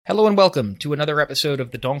Hello and welcome to another episode of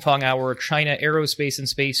the Dongfang Hour China Aerospace and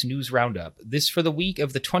Space News Roundup. This for the week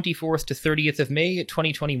of the 24th to 30th of May,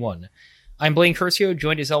 2021. I'm Blaine Curcio,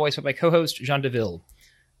 joined as always by my co-host, Jean Deville.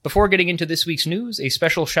 Before getting into this week's news, a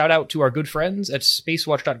special shout out to our good friends at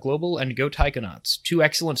Spacewatch.global and Go Taikonauts, two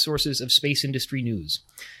excellent sources of space industry news.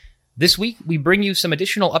 This week, we bring you some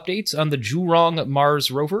additional updates on the Zhurong Mars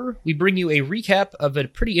rover. We bring you a recap of a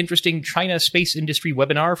pretty interesting China space industry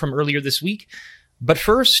webinar from earlier this week. But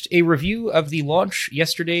first, a review of the launch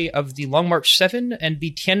yesterday of the Long March 7 and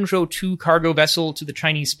the Tianzhou 2 cargo vessel to the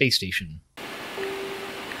Chinese space station.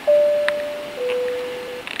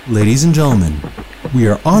 Ladies and gentlemen, we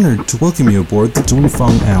are honored to welcome you aboard the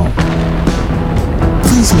Dongfang Hour.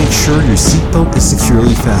 Please make sure your seatbelt is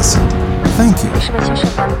securely fastened. Thank you. 士们、先生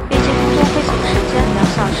们，预计空中飞行时间2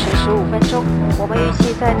小时15分钟，我们预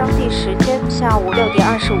计在当地时间下午6点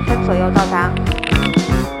25分左右到达。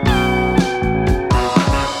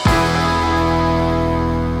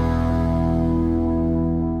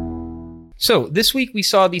So, this week we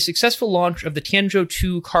saw the successful launch of the Tianzhou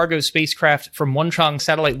 2 cargo spacecraft from Wenchang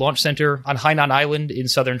Satellite Launch Center on Hainan Island in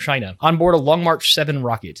southern China, on board a Long March 7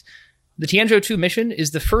 rocket. The Tianzhou 2 mission is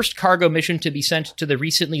the first cargo mission to be sent to the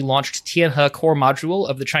recently launched Tianhe core module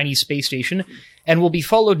of the Chinese space station, and will be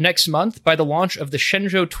followed next month by the launch of the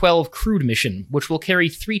Shenzhou 12 crewed mission, which will carry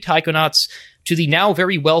 3 taikonauts to the now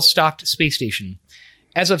very well-stocked space station.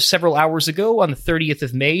 As of several hours ago, on the 30th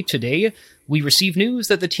of May, today, we received news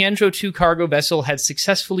that the Tianzhou 2 cargo vessel had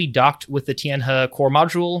successfully docked with the Tianhe core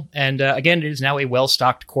module, and again, it is now a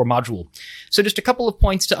well-stocked core module. So just a couple of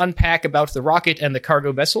points to unpack about the rocket and the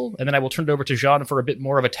cargo vessel, and then I will turn it over to Jean for a bit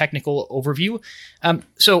more of a technical overview.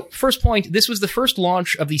 So first point, this was the first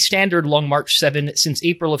launch of the standard Long March 7 since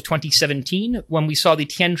April of 2017, when we saw the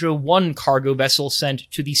Tianzhou 1 cargo vessel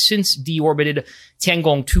sent to the since deorbited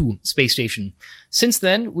Tiangong 2 space station. Since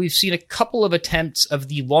then, we've seen a couple of attempts of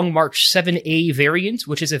the Long March 7A variant,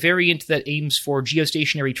 which is a variant that aims for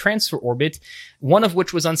geostationary transfer orbit, one of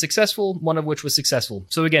which was unsuccessful, one of which was successful.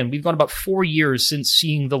 So again, we've gone about 4 years since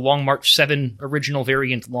seeing the Long March 7 original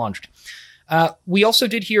variant launched. We also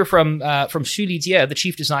did hear from Xu Lijie, the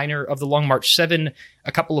chief designer of the Long March 7,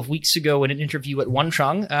 a couple of weeks ago in an interview at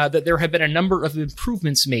Wenchang, that there have been a number of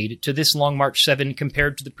improvements made to this Long March 7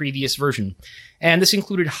 compared to the previous version. And this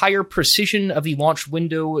included higher precision of the launch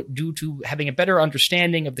window due to having a better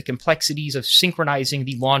understanding of the complexities of synchronizing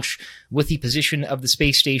the launch with the position of the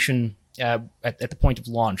space station at the point of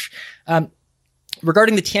launch.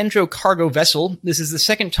 Regarding the Tianzhou cargo vessel, this is the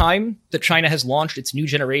second time that China has launched its new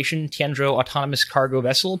generation Tianzhou autonomous cargo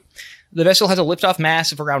vessel. The vessel has a liftoff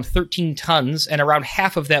mass of around 13 tons, and around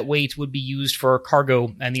half of that weight would be used for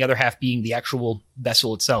cargo, and the other half being the actual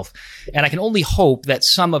vessel itself. And I can only hope that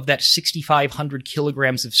some of that 6,500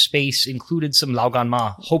 kilograms of space included some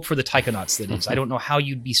Laoganma. Hope for the taikonauts, that is. I don't know how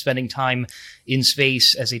you'd be spending time in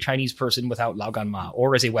space as a Chinese person without Laoganma,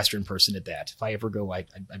 or as a Western person at that. If I ever go, I'd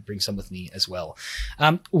bring some with me as well.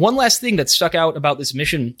 One last thing that stuck out about this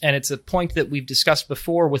mission, and it's a point that we've discussed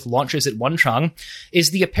before with launches at Wenchang,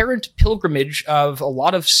 is the apparent pilgrimage of a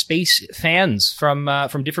lot of space fans from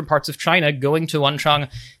different parts of China going to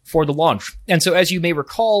Wenchang for the launch. And so, as you may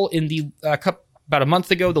recall, in the about a month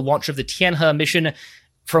ago, the launch of the Tianhe mission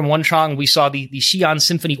from Wenchang, we saw the Xi'an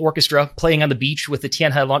Symphony Orchestra playing on the beach with the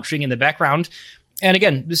Tianhe launching in the background. And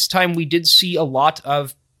again, this time we did see a lot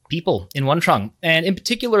of people in Wenchang. And in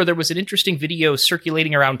particular, there was an interesting video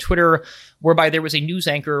circulating around Twitter whereby there was a news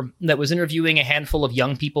anchor that was interviewing a handful of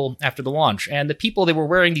young people after the launch. And the people, they were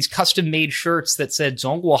wearing these custom-made shirts that said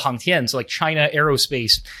Zhongguo Hangtian, so like China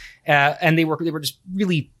Aerospace. And they were just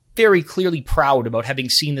really very clearly proud about having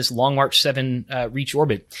seen this Long March 7 reach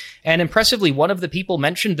orbit. And impressively, one of the people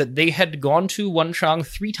mentioned that they had gone to Wenchang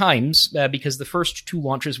 3 times because the first 2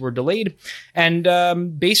 launches were delayed.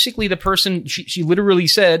 And basically the person, she literally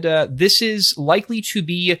said, this is likely to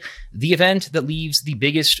be the event that leaves the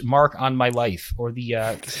biggest mark on my life, or the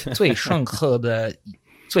最深刻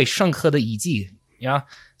的遗迹, yeah,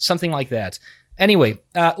 something like that. Anyway,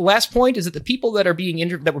 last point is that the people that were being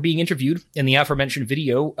interviewed in the aforementioned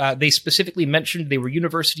video, they specifically mentioned they were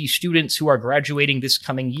university students who are graduating this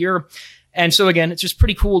coming year. And so again, it's just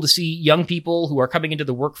pretty cool to see young people who are coming into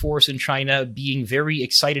the workforce in China being very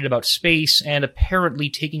excited about space and apparently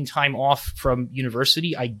taking time off from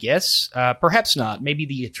university, I guess. Perhaps not. Maybe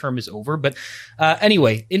the term is over. But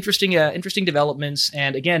anyway, interesting developments.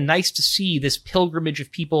 And again, nice to see this pilgrimage of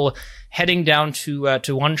people heading down to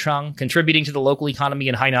Wenchang, contributing to the local economy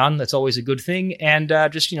in Hainan. That's always a good thing. And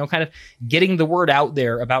just, kind of getting the word out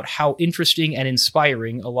there about how interesting and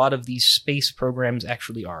inspiring a lot of these space programs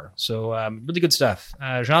actually are. So really good stuff.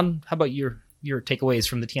 Jean, how about your your takeaways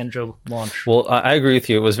from the Tianzhou launch? Well, I agree with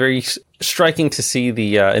you. It was very striking to see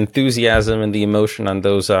the enthusiasm and the emotion on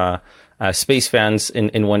those space fans in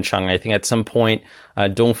Wenchang. I think at some point,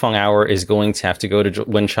 Dongfang Hour is going to have to go to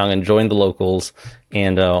Wenchang and join the locals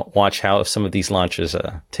and watch how some of these launches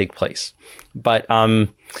take place. But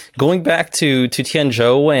going back to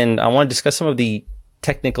Tianzhou, and I want to discuss some of the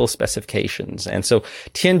technical specifications. And so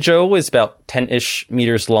Tianzhou is about 10-ish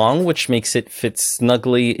meters long, which makes it fit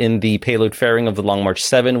snugly in the payload fairing of the Long March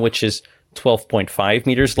 7, which is 12.5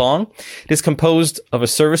 meters long. It is composed of a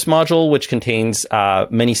service module, which contains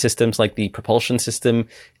many systems like the propulsion system,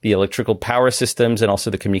 the electrical power systems, and also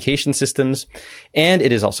the communication systems. And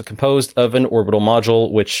it is also composed of an orbital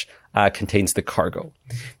module, which contains the cargo.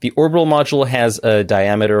 The orbital module has a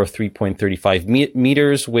diameter of 3.35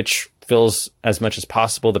 meters, which fills as much as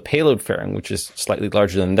possible the payload fairing, which is slightly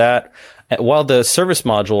larger than that. While the service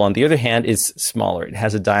module, on the other hand, is smaller. It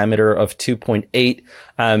has a diameter of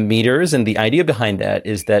 2.8 meters. And the idea behind that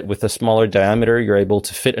is that with a smaller diameter, you're able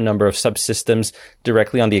to fit a number of subsystems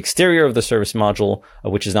directly on the exterior of the service module,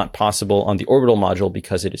 which is not possible on the orbital module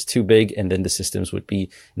because it is too big. And then the systems would be,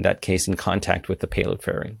 in that case, in contact with the payload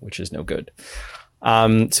fairing, which is no good.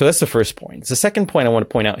 So that's the first point. The second point I want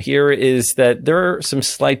to point out here is that there are some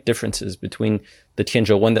slight differences between the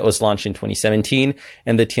Tianzhou 1 that was launched in 2017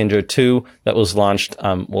 and the Tianzhou 2 that was launched,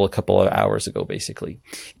 a couple of hours ago, basically.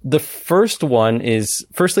 The first one is,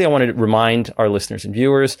 firstly, I wanted to remind our listeners and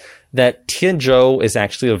viewers that Tianzhou is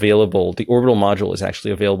actually available. The orbital module is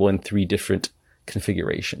actually available in 3 different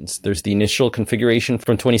configurations. There's the initial configuration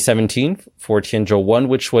from 2017 for Tianzhou 1,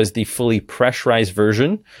 which was the fully pressurized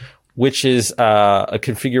version, which is a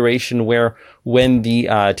configuration where when the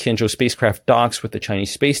Tianzhou spacecraft docks with the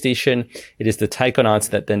Chinese space station, it is the taikonauts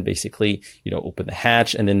that then basically, open the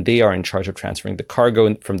hatch, and then they are in charge of transferring the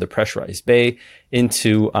cargo from the pressurized bay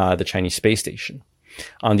into the Chinese space station.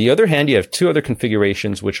 On the other hand, you have 2 other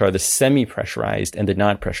configurations, which are the semi-pressurized and the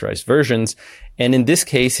non-pressurized versions. And in this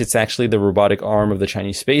case, it's actually the robotic arm of the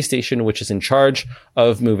Chinese space station, which is in charge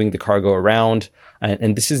of moving the cargo around.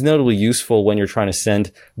 And this is notably useful when you're trying to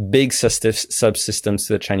send big subsystems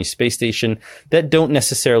to the Chinese space station that don't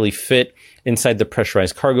necessarily fit inside the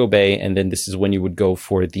pressurized cargo bay. And then this is when you would go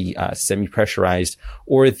for the semi-pressurized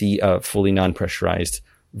or the fully non-pressurized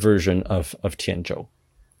version of Tianzhou.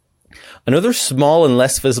 Another small and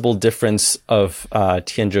less visible difference of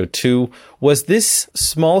Tianzhou 2 was this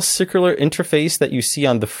small circular interface that you see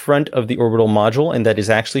on the front of the orbital module, and that is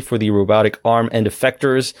actually for the robotic arm and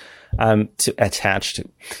effectors to attach to.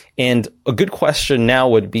 And a good question now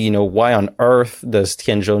would be, why on earth does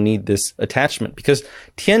Tianzhou need this attachment? Because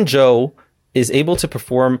Tianzhou is able to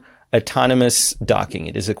perform autonomous docking.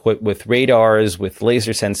 It is equipped with radars, with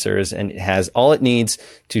laser sensors, and it has all it needs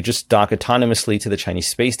to just dock autonomously to the Chinese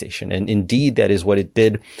space station. And indeed, that is what it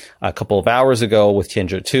did a couple of hours ago with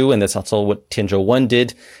Tianzhou 2, and that's also what Tianzhou 1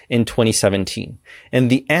 did in 2017. And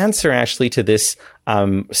the answer actually to this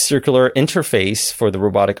circular interface for the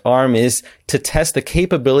robotic arm is to test the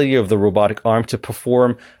capability of the robotic arm to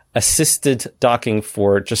perform assisted docking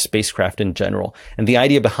for just spacecraft in general. And the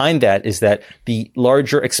idea behind that is that the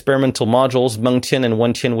larger experimental modules, Mengtian and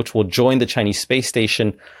Wentian, which will join the Chinese space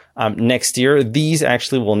station next year, these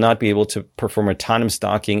actually will not be able to perform autonomous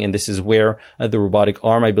docking. And this is where the robotic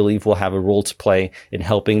arm, I believe, will have a role to play in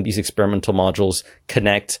helping these experimental modules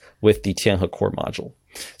connect with the Tianhe core module.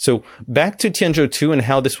 So back to Tianzhou 2 and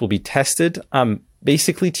how this will be tested.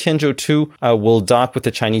 Basically, Tianzhou 2 will dock with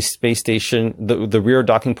the Chinese space station, the rear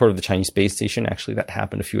docking port of the Chinese space station. Actually, that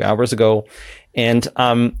happened a few hours ago. And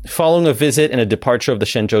following a visit and a departure of the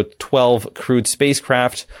Shenzhou 12 crewed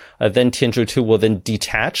spacecraft, then Tianzhou 2 will then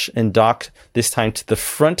detach and dock, this time to the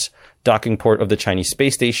front docking port of the Chinese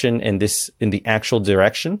space station, and this in the actual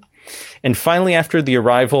direction. And finally, after the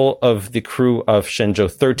arrival of the crew of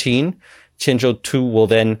Shenzhou 13, Tianzhou 2 will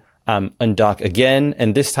then undock again,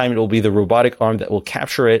 and this time it will be the robotic arm that will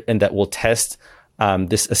capture it and that will test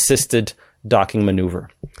this assisted docking maneuver.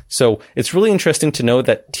 So it's really interesting to know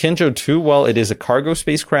that Tianzhou 2, while it is a cargo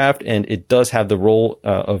spacecraft and it does have the role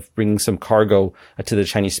of bringing some cargo to the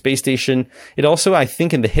Chinese space station, it also, I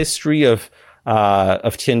think, in the history of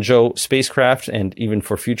Tianzhou spacecraft and even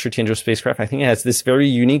for future Tianzhou spacecraft, I think it has this very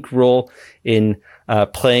unique role in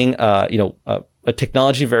playing, a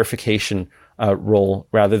technology verification role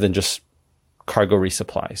rather than just cargo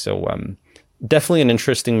resupply. So definitely an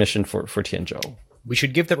interesting mission for Tianzhou. We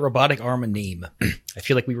should give the robotic arm a name. I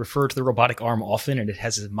feel like we refer to the robotic arm often, and it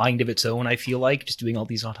has a mind of its own, I feel like, just doing all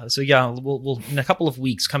these autos. So yeah, we'll in a couple of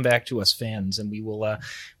weeks come back to us fans, and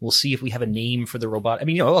we'll see if we have a name for the robot. I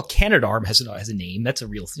mean, Canadarm has a name. That's a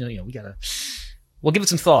real thing. We'll give it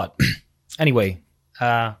some thought. Anyway,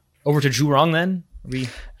 over to Zhurong then.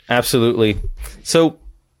 Absolutely. So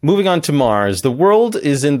moving on to Mars, the world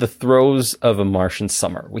is in the throes of a Martian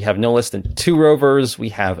summer. We have no less than 2 rovers. We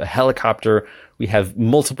have a helicopter. We have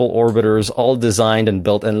multiple orbiters, all designed and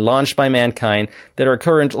built and launched by mankind, that are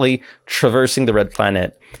currently traversing the red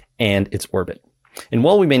planet and its orbit. And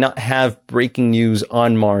while we may not have breaking news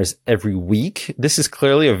on Mars every week, this is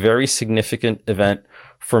clearly a very significant event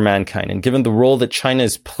for mankind. And given the role that China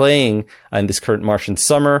is playing in this current Martian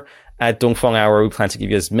summer, at Dongfang Hour, we plan to give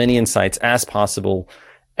you as many insights as possible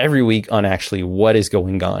every week on actually what is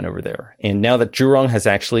going on over there. And now that Zhurong has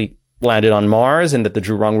actually landed on Mars and that the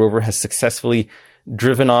Zhurong rover has successfully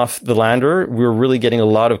driven off the lander, we're really getting a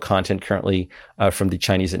lot of content currently from the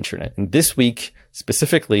Chinese internet. And this week,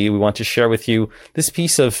 specifically, we want to share with you this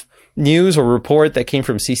piece of news or report that came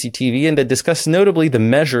from CCTV and that discussed notably the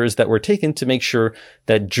measures that were taken to make sure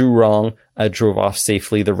that Zhurong drove off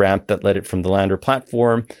safely the ramp that led it from the lander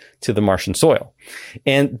platform to the Martian soil.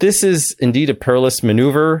 And this is indeed a perilous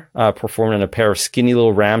maneuver performed on a pair of skinny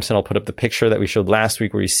little ramps. And I'll put up the picture that we showed last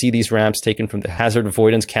week where you see these ramps taken from the hazard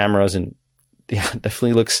avoidance cameras, and yeah,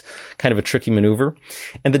 definitely looks kind of a tricky maneuver.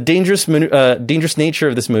 And the dangerous nature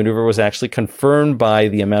of this maneuver was actually confirmed by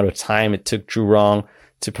the amount of time it took Zhurong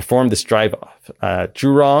to perform this drive-off.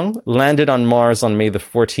 Zhurong landed on Mars on May the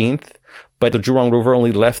 14th, but the Zhurong rover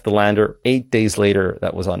only left the lander 8 days later.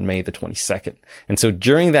 That was on May the 22nd. And so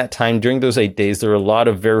during that time, during those 8 days, there were a lot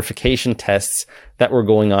of verification tests that were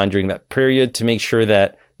going on during that period to make sure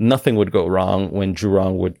that nothing would go wrong when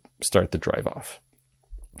Zhurong would start the drive-off.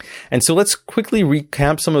 And so let's quickly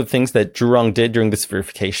recap some of the things that Zhurong did during this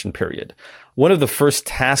verification period. One of the first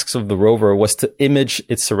tasks of the rover was to image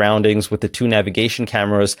its surroundings with the 2 navigation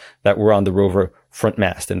cameras that were on the rover front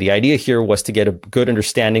mast. And the idea here was to get a good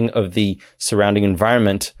understanding of the surrounding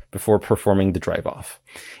environment before performing the drive-off.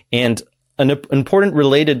 And an important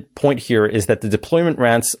related point here is that the deployment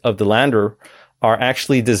ramps of the lander are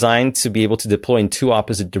actually designed to be able to deploy in 2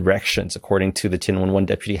 opposite directions, according to the Tianwen-1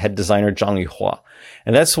 deputy head designer Zhang Yuhua.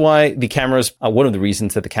 And that's why the cameras, one of the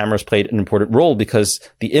reasons that the cameras played an important role, because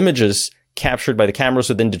the images captured by the cameras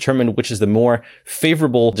would then determine which is the more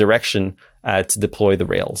favorable direction to deploy the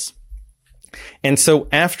rails. And so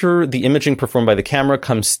after the imaging performed by the camera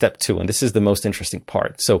comes step 2, and this is the most interesting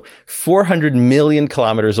part. So 400 million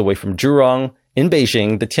kilometers away from Zhurong, in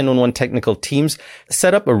Beijing, the Tianwen-1 technical teams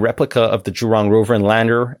set up a replica of the Zhurong rover and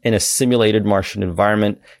lander in a simulated Martian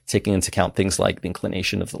environment, taking into account things like the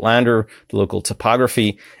inclination of the lander, the local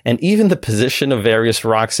topography, and even the position of various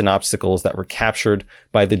rocks and obstacles that were captured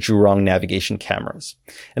by the Zhurong navigation cameras.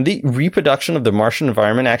 And the reproduction of the Martian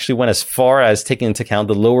environment actually went as far as taking into account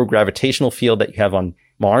the lower gravitational field that you have on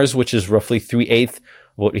Mars, which is roughly 3/8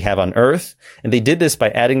 what we have on Earth. And they did this by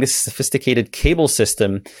adding this sophisticated cable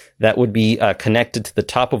system that would be connected to the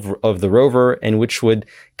top of the rover, and which would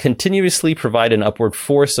continuously provide an upward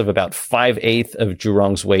force of about 5/8 of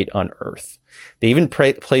Zhurong's weight on Earth. They even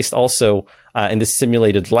placed also in this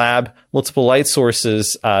simulated lab multiple light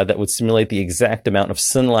sources that would simulate the exact amount of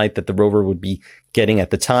sunlight that the rover would be getting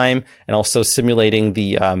at the time, and also simulating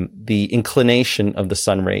the inclination of the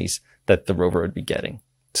sun rays that the rover would be getting.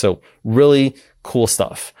 So really cool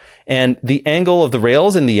stuff. And the angle of the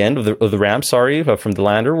rails in the end of the ramp, from the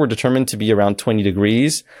lander were determined to be around 20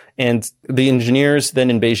 degrees. And the engineers then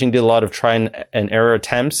in Beijing did a lot of try and error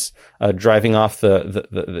attempts, driving off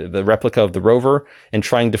the replica of the rover and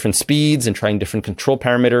trying different speeds and trying different control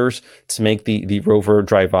parameters to make the rover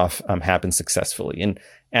drive off happen successfully. And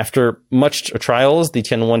after much trials, the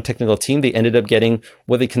Tianwen-1 technical team, they ended up getting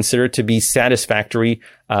what they considered to be satisfactory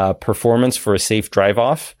performance for a safe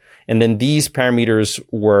drive-off. And then these parameters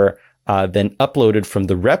were then uploaded from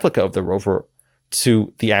the replica of the rover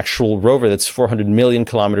to the actual rover that's 400 million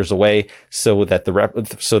kilometers away, so that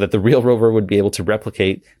the real rover would be able to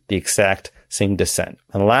replicate the exact same descent.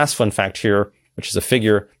 And the last fun fact here, which is a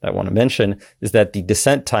figure that I want to mention, is that the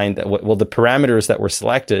descent time the parameters that were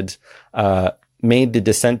selected made the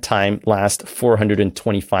descent time last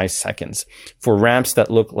 425 seconds for ramps that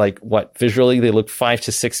look like visually they look 5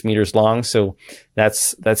 to 6 meters long. So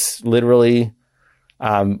that's literally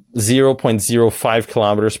 0.05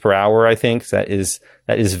 kilometers per hour. I think that is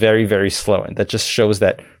very, very slow. And that just shows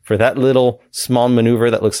that for that little small maneuver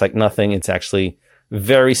that looks like nothing, it's actually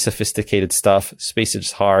very sophisticated stuff. Space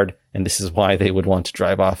is hard. And this is why they would want to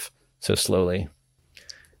drive off so slowly.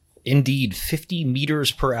 Indeed, 50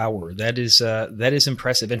 meters per hour. That is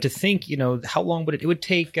impressive. And to think, how long would it would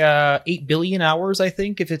take 8 billion hours, I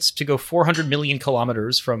think, if it's to go 400 million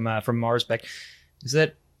kilometers from Mars back. Is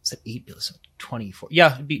that is that 8 billion? 24.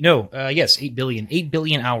 Yeah, it'd be, no, yes, 8 billion. 8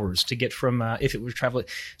 billion hours to get from, if it was traveling.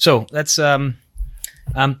 So that's, so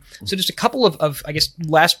just a couple of, I guess,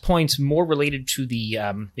 last points more related to the,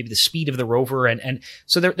 maybe the speed of the rover. And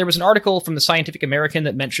so there was an article from the Scientific American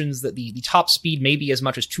that mentions that the top speed may be as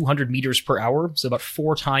much as 200 meters per hour. So about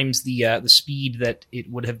 4 times the speed that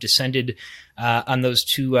it would have descended, on those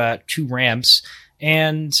two ramps.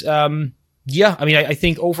 And, yeah, I mean, I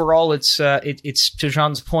think overall it's to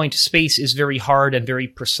Jean's point, space is very hard and very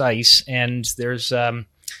precise, and there's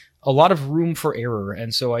a lot of room for error.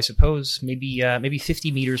 And so I suppose maybe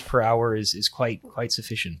 50 meters per hour is quite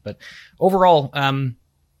sufficient. But overall,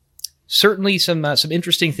 certainly some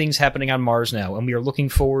interesting things happening on Mars now, and we are looking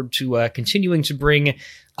forward to continuing to bring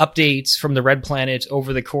updates from the Red Planet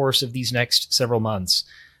over the course of these next several months.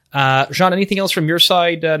 Jean, anything else from your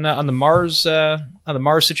side on the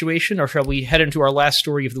Mars situation, or shall we head into our last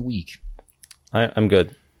story of the week? I'm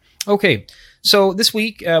good. Okay. So this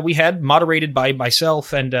week we had, moderated by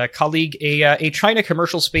myself and a colleague, a China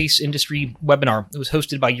commercial space industry webinar. It was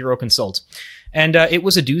hosted by Euroconsult. And it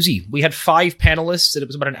was a doozy. We had 5 panelists, and it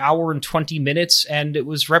was about an hour and 20 minutes, and it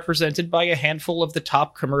was represented by a handful of the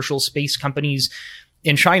top commercial space companies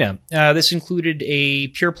in China. This included a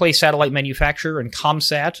pure-play satellite manufacturer and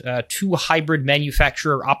ComSat, 2 hybrid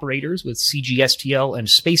manufacturer operators with CGSTL and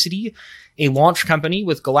Spacity, a launch company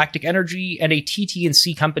with Galactic Energy, and a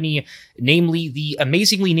TT&C company, namely the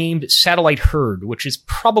amazingly named Satellite Herd, which is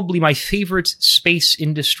probably my favorite space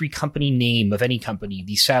industry company name of any company,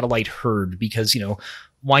 the Satellite Herd, because,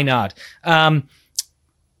 why not?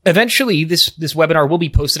 Eventually, this webinar will be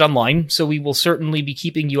posted online, so we will certainly be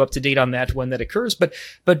keeping you up to date on that when that occurs. But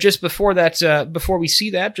just before that, before we see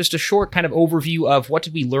that, just a short kind of overview of what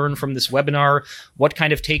did we learn from this webinar, what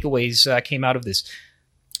kind of takeaways came out of this.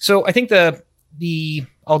 So I think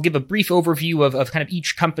I'll give a brief overview of kind of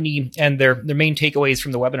each company and their main takeaways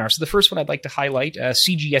from the webinar. So the first one I'd like to highlight,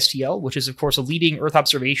 CGSTL, which is, of course, a leading Earth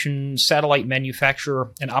observation satellite manufacturer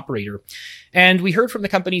and operator. And we heard from the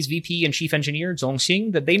company's VP and chief engineer, Zhong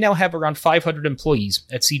Xing, that they now have around 500 employees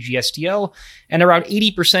at CGSTL, and around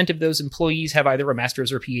 80% of those employees have either a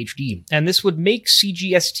master's or PhD. And this would make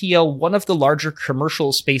CGSTL one of the larger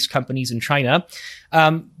commercial space companies in China.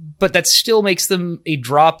 But that still makes them a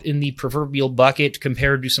drop in the proverbial bucket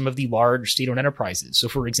compared to some of the large state-owned enterprises. So,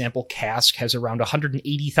 for example, CASC has around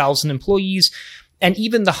 180,000 employees, and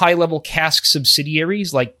even the high-level CASC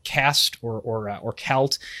subsidiaries like CAST or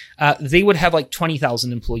CALT, they would have like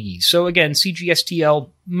 20,000 employees. So again,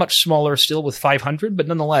 CGSTL, much smaller still with 500, but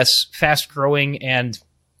nonetheless fast-growing and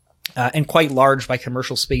quite large by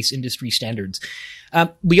commercial space industry standards.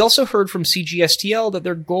 We also heard from CGSTL that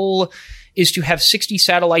their goal is to have 60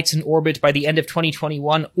 satellites in orbit by the end of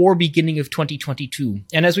 2021 or beginning of 2022.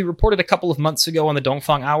 And as we reported a couple of months ago on the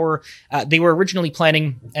Dongfang Hour, they were originally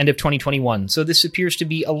planning end of 2021. So this appears to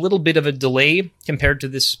be a little bit of a delay compared to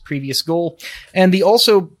this previous goal. And the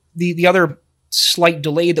other slight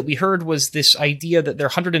delay that we heard was this idea that their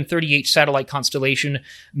 138 satellite constellation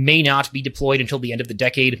may not be deployed until the end of the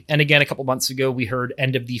decade. And again, a couple months ago, we heard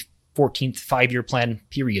end of the 14th 5-year plan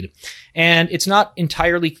period. And it's not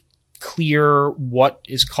entirely clear what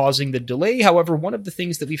is causing the delay. However, one of the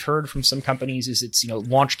things that we've heard from some companies is it's,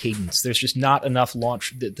 launch cadence. There's just not enough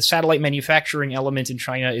launch. The satellite manufacturing element in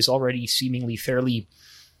China is already seemingly fairly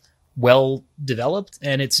well developed,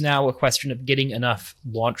 and it's now a question of getting enough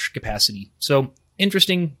launch capacity. So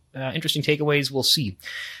interesting takeaways. We'll see.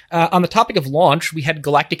 On the topic of launch, we had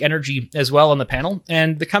Galactic Energy as well on the panel,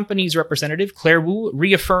 and the company's representative, Claire Wu,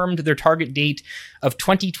 reaffirmed their target date of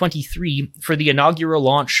 2023 for the inaugural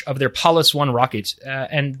launch of their Pallas 1 rocket.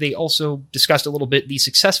 And they also discussed a little bit the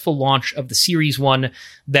successful launch of the Series 1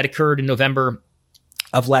 that occurred in November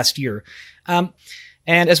of last year.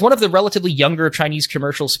 And as one of the relatively younger Chinese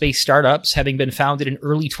commercial space startups, having been founded in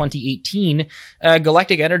early 2018,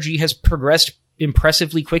 Galactic Energy has progressed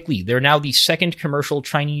impressively quickly. They're now the second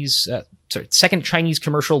Chinese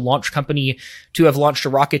commercial launch company to have launched a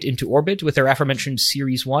rocket into orbit with their aforementioned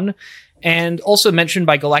Series 1. And also mentioned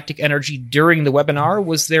by Galactic Energy during the webinar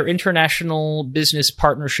was their international business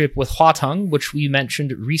partnership with Huateng, which we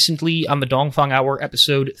mentioned recently on the Dongfang Hour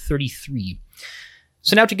episode 33.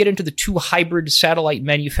 So now to get into the 2 hybrid satellite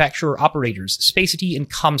manufacturer operators, Spacity and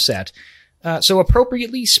ComSat. So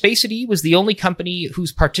appropriately, Spacity was the only company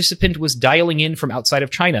whose participant was dialing in from outside of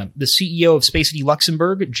China. The CEO of Spacity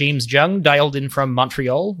Luxembourg, James Jung, dialed in from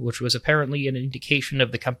Montreal, which was apparently an indication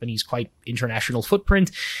of the company's quite international footprint,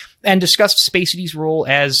 and discussed Spacity's role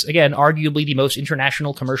as, again, arguably the most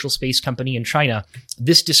international commercial space company in China.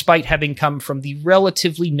 This despite having come from the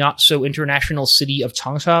relatively not-so-international city of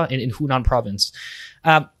Changsha in Hunan province.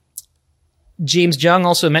 James Jung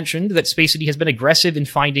also mentioned that Spacity has been aggressive in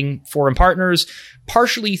finding foreign partners,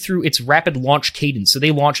 partially through its rapid launch cadence. So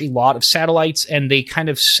they launch a lot of satellites, and they kind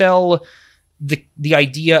of sell the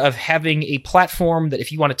idea of having a platform that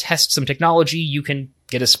if you want to test some technology, you can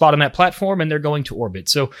get a spot on that platform, and they're going to orbit.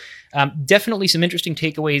 So definitely some interesting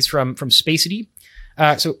takeaways from Spacity.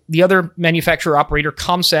 So the other manufacturer operator,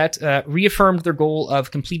 ComSat, reaffirmed their goal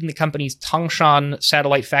of completing the company's Tangshan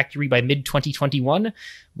satellite factory by mid-2021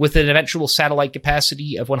 with an eventual satellite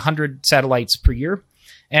capacity of 100 satellites per year.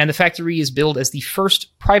 And the factory is billed as the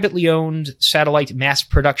first privately owned satellite mass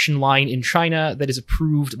production line in China that is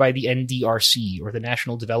approved by the NDRC, or the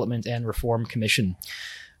National Development and Reform Commission.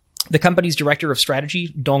 The company's director of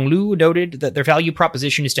strategy, Dong Lu, noted that their value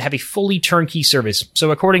proposition is to have a fully turnkey service.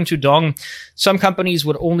 So according to Dong, some companies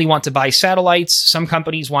would only want to buy satellites. Some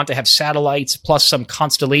companies want to have satellites plus some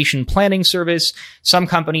constellation planning service. Some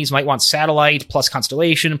companies might want satellite plus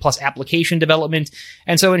constellation plus application development.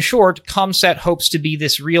 And so in short, ComSat hopes to be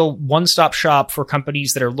this real one-stop shop for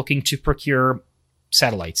companies that are looking to procure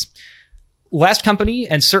satellites. Last company,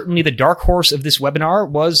 and certainly the dark horse of this webinar,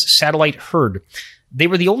 was Satellite Herd. They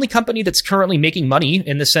were the only company that's currently making money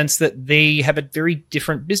in the sense that they have a very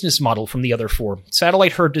different business model from the other four.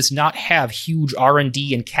 Satellite Herd does not have huge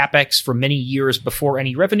R&D and CapEx for many years before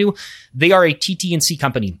any revenue. They are a TT&C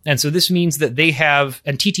company. And so this means that they have,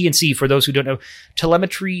 and TT&C, for those who don't know,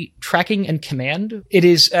 telemetry, tracking, and command. It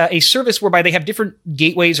is a service whereby they have different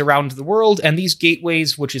gateways around the world. And these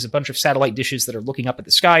gateways, which is a bunch of satellite dishes that are looking up at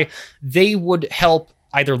the sky, they would help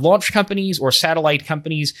either launch companies or satellite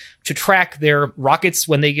companies to track their rockets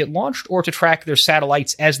when they get launched, or to track their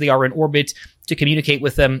satellites as they are in orbit, to communicate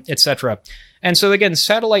with them, etc. And so again,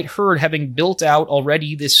 Satellite Herd, having built out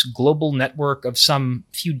already this global network of some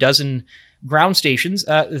few dozen ground stations,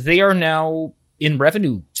 they are now in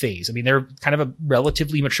revenue phase. I mean, they're kind of a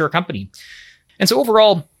relatively mature company. And so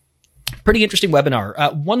overall, pretty interesting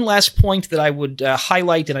webinar. One last point that I would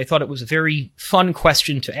highlight, and I thought it was a very fun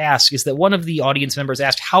question to ask, is that one of the audience members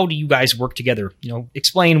asked, how do you guys work together? You know,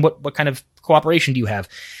 explain what kind of cooperation do you have?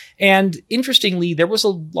 And interestingly, there was a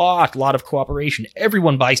lot of cooperation.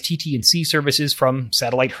 Everyone buys TT&C services from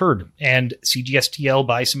Satellite Herd, and CGSTL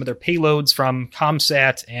buys some of their payloads from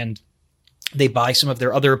ComSat, and they buy some of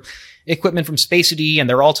their other equipment from Spacity, and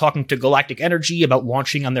they're all talking to Galactic Energy about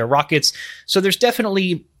launching on their rockets. So there's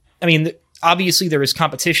definitely, I mean, obviously there is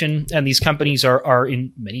competition, and these companies are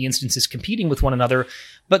in many instances competing with one another,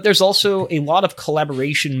 but there's also a lot of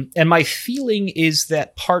collaboration. And my feeling is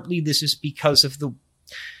that partly this is because of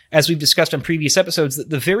as we've discussed on previous episodes,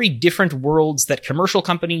 the very different worlds that commercial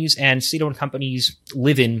companies and state-owned companies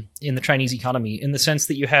live in the Chinese economy, in the sense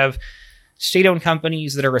that you have state-owned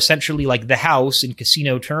companies that are essentially like the house in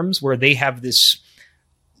casino terms, where they have this,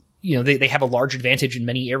 you know, they have a large advantage in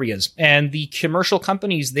many areas. And the commercial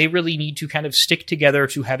companies, they really need to kind of stick together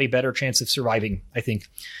to have a better chance of surviving, I think.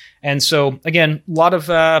 And so, again, a lot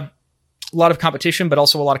of competition, but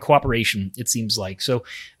also a lot of cooperation, it seems like. So,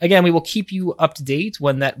 again, we will keep you up to date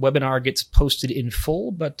when that webinar gets posted in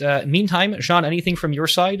full. But meantime, Jean, anything from your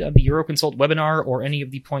side of the Euroconsult webinar or any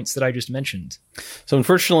of the points that I just mentioned? So,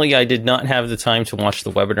 unfortunately, I did not have the time to watch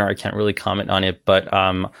the webinar. I can't really comment on it, but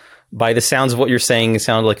by the sounds of what you're saying, it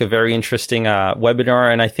sounded like a very interesting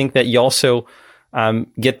webinar. And I think that you also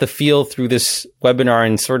get the feel through this webinar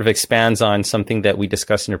and sort of expands on something that we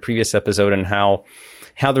discussed in a previous episode, and how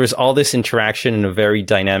there's all this interaction in a very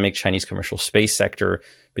dynamic Chinese commercial space sector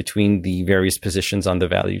between the various positions on the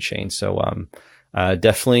value chain. So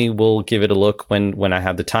definitely we'll give it a look when I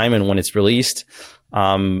have the time and when it's released.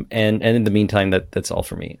 And in the meantime, that's all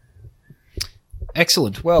for me.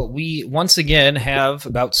 Excellent. Well, we once again have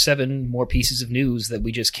about 7 more pieces of news that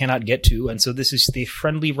we just cannot get to. And so this is the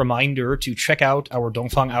friendly reminder to check out our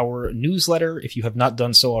Dongfang Hour newsletter. If you have not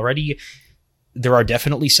done so already, there are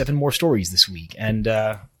definitely 7 more stories this week. And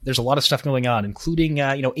there's a lot of stuff going on, including,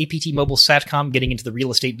 APT Mobile Satcom getting into the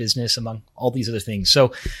real estate business, among all these other things.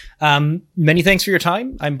 So many thanks for your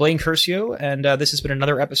time. I'm Blaine Curcio, and this has been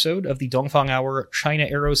another episode of the Dongfang Hour China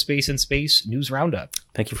Aerospace and Space News Roundup.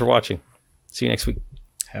 Thank you for watching. See you next week.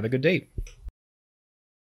 Have a good day.